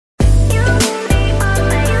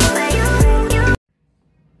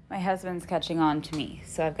husband's catching on to me.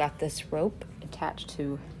 So I've got this rope attached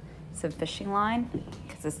to some fishing line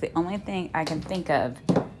because it's the only thing I can think of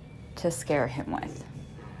to scare him with.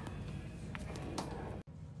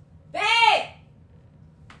 Babe!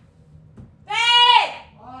 Babe!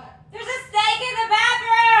 What? There's a snake in the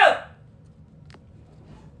bathroom!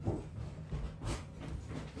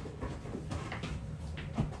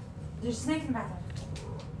 There's a snake in the bathroom.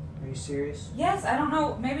 Are you serious? Yes, I don't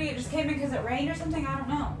know. Maybe it just came in because it rained or something. I don't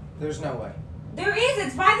know. There's no way. There is.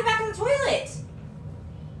 It's by the back of the toilet.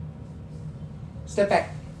 Step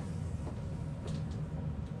back.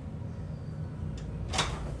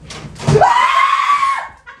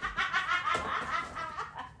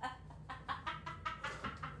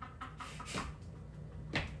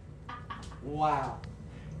 Wow.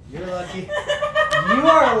 You're lucky. You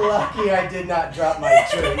are lucky I did not drop my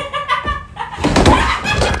tree.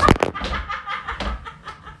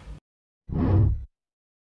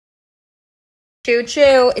 Choo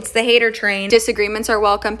choo, it's the hater train. Disagreements are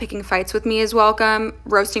welcome, picking fights with me is welcome,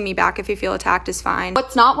 roasting me back if you feel attacked is fine.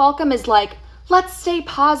 What's not welcome is like, let's stay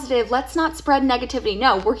positive, let's not spread negativity.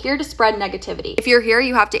 No, we're here to spread negativity. If you're here,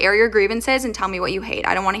 you have to air your grievances and tell me what you hate.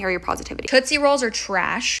 I don't want to hear your positivity. Tootsie Rolls are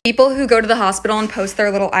trash. People who go to the hospital and post their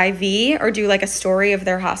little IV or do like a story of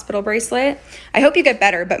their hospital bracelet, I hope you get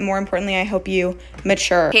better, but more importantly, I hope you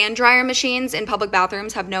mature. Hand dryer machines in public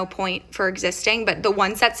bathrooms have no point for existing, but the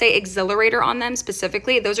ones that say exhilarator on them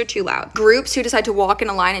specifically, those are too loud. Groups who decide to walk in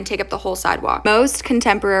a line and take up the whole sidewalk. Most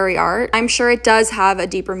contemporary art, I'm sure it does have a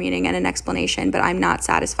deeper meaning and an explanation, but I'm not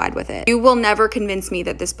satisfied with it. You will never convince me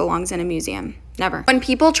that this belongs in a museum. Never. When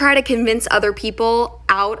people try to convince other people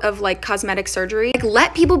out of like cosmetic surgery, like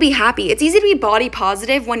let people be happy. It's easy to be body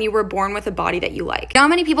positive when you were born with a body that you like. You know how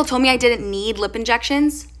many people told me I didn't need lip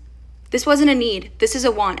injections? This wasn't a need. This is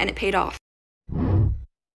a want, and it paid off.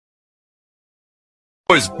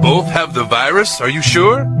 Boys both have the virus, are you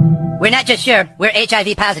sure? We're not just sure, we're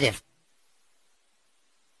HIV positive.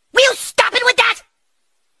 Will you stop it with that?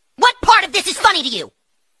 What part of this is funny to you?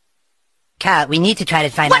 Kyle, we need to try to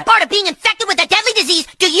find out. What part of being infected with a deadly disease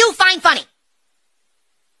do you find funny?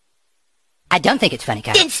 I don't think it's funny,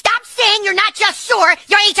 Kyle. Then stop saying you're not just sure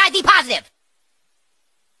you're HIV positive.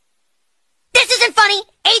 This isn't funny,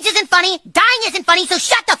 AIDS isn't funny, dying isn't funny, so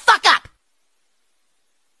shut the fuck up!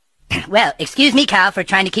 Well, excuse me, Kyle, for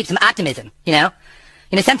trying to keep some optimism, you know?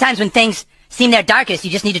 Sometimes when things seem their darkest,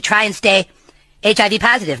 you just need to try and stay HIV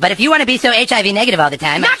positive. But if you want to be so HIV negative all the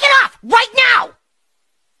time... Knock it off! Right now!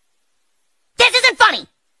 This isn't funny!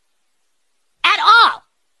 At all!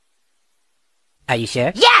 Are you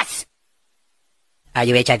sure? Yes! Are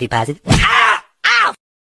you HIV positive? Ah! Ow!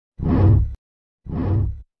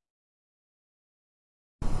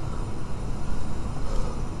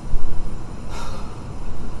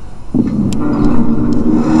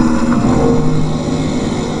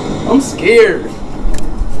 I'm scared.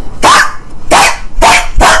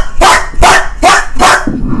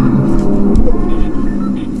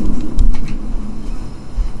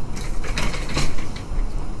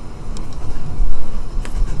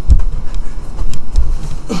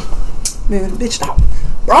 Man, bitch, stop.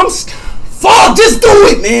 Bro, fuck, just do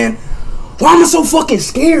it, man. Why am I so fucking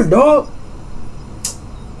scared, dog?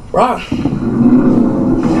 Bro.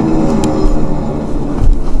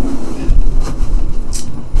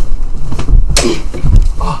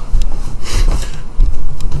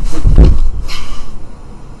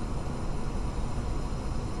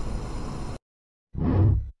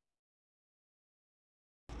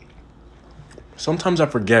 Sometimes I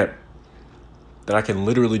forget that I can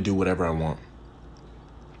literally do whatever I want.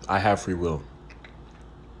 I have free will.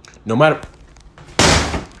 No matter...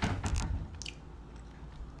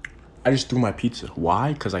 I just threw my pizza.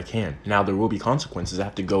 Why? Because I can. Now there will be consequences. I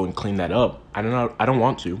have to go and clean that up. I don't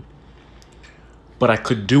want to. But I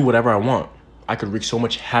could do whatever I want. I could wreak so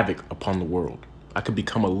much havoc upon the world. I could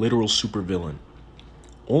become a literal supervillain.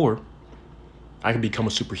 Or I could become a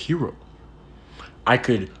superhero. I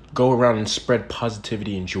could go around and spread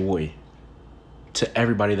positivity and joy to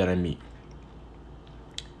everybody that I meet.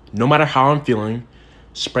 No matter how I'm feeling,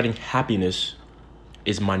 spreading happiness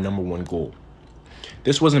is my #1 goal.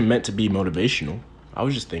 This wasn't meant to be motivational. I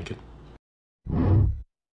was just thinking.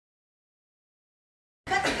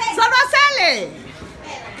 ¡Salvacele!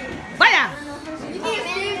 ¡Vaya!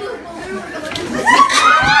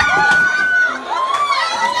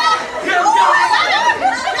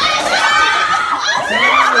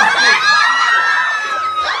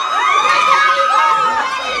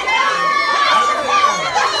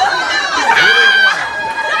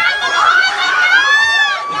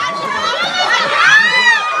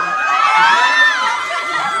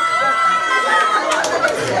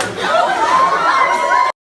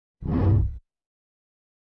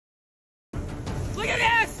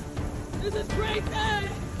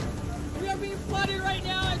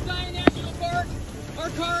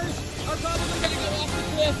 cars are probably gonna go off the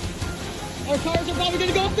cliff. Our cars are probably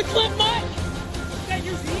gonna go off the cliff, Mike! That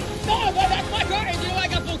your seat? No, that's my car. And you know what? I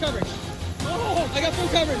got full coverage. Oh, I got full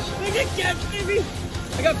coverage. Look at that, baby.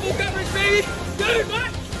 I got full coverage, baby. Dude,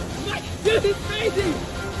 Mike! Mike, dude, it's crazy.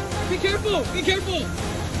 Be careful, be careful.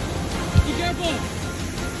 Be careful.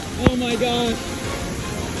 Oh my gosh.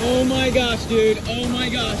 Oh my gosh, dude. Oh my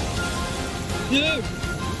gosh. Dude.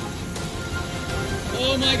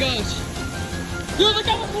 Oh my gosh. Dude, look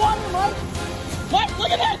how much water, Mike. Mike,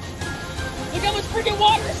 look at that. Look how much freaking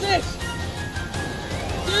water is this.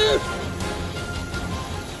 Dude.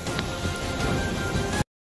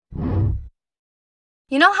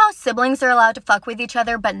 You know how siblings are allowed to fuck with each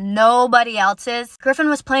other, but nobody else is? Griffin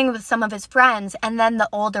was playing with some of his friends, and then the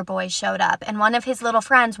older boys showed up, and one of his little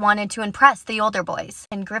friends wanted to impress the older boys.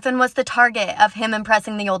 And Griffin was the target of him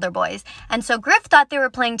impressing the older boys. And so Griff thought they were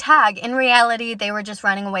playing tag. In reality, they were just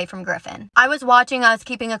running away from Griffin. I was watching, I was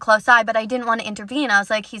keeping a close eye, but I didn't want to intervene. I was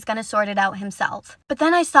like, he's gonna sort it out himself. But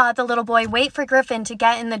then I saw the little boy wait for Griffin to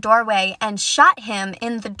get in the doorway and shot him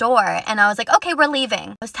in the door. And I was like, okay, we're leaving.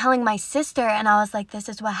 I was telling my sister, and I was like, this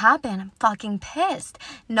is what happened. I'm fucking pissed.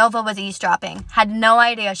 Nova was eavesdropping. Had no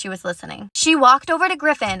idea she was listening. She walked over to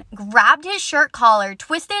Griffin, grabbed his shirt collar,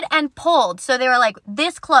 twisted and pulled. So they were like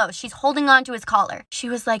this close. She's holding on to his collar. She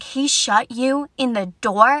was like, he shut you in the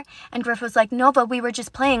door? And Griff was like, Nova, we were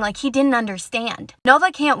just playing. Like, he didn't understand.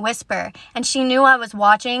 Nova can't whisper. And she knew I was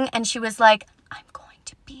watching, and she was like, I'm going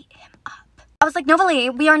to beat him up. I was like, Nova Lee,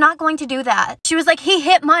 we are not going to do that. She was like, he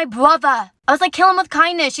hit my brother. I was like, kill him with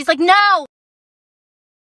kindness. She's like, no.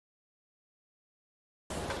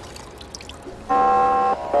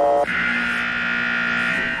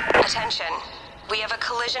 Attention. We have a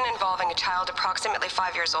collision involving a child approximately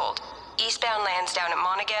 5 years old. Eastbound Lansdowne at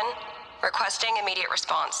Monaghan. Requesting immediate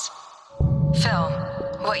response. Phil,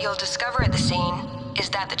 what you'll discover at the scene is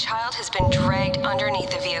that the child has been dragged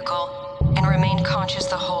underneath the vehicle and remained conscious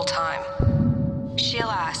the whole time. She'll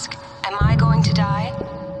ask, am I going to die?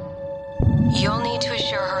 You'll need to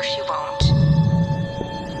assure her she won't.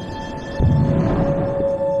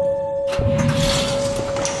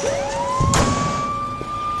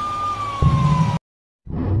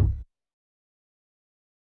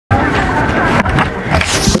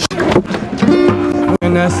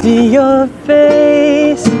 When I see your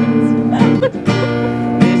face, there's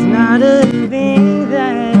not a thing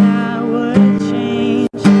that I would change.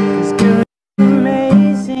 It's good,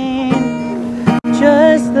 amazing,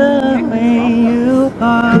 just the way you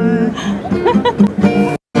are.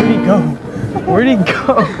 Where'd he go? Where'd he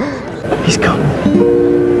go? He's coming.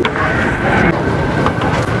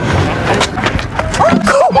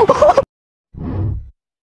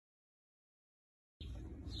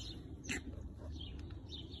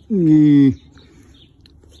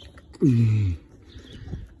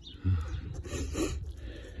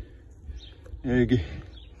 There you go.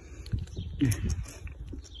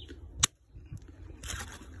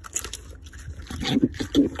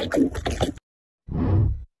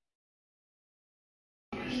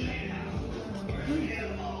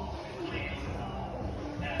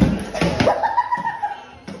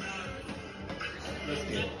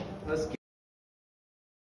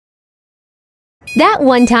 That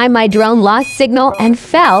one time my drone lost signal and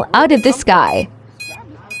fell out of the sky.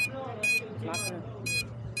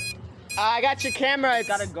 I got your camera. It's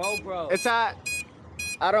gotta go, bro. It's at.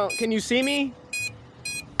 I don't. Can you see me?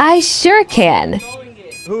 I sure can.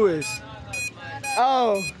 Who is?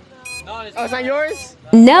 Oh. Oh, it's not yours?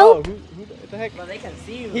 No. Oh, who the heck? But they can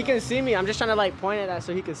see you. He can see me. I'm just trying to like point at that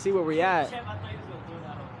so he can see where we at.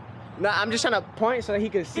 No, I'm just trying to point so that he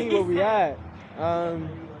can see where we at.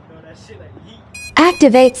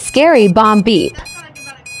 Activate scary bomb beep.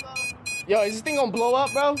 Yo, is this thing gonna blow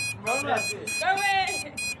up, bro?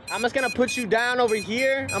 I'm just gonna put you down over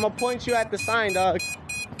here. I'm gonna point you at the sign, dog.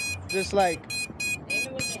 Just like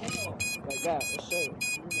that. Let's show you.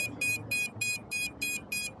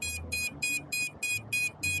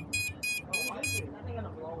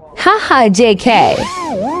 Haha, JK.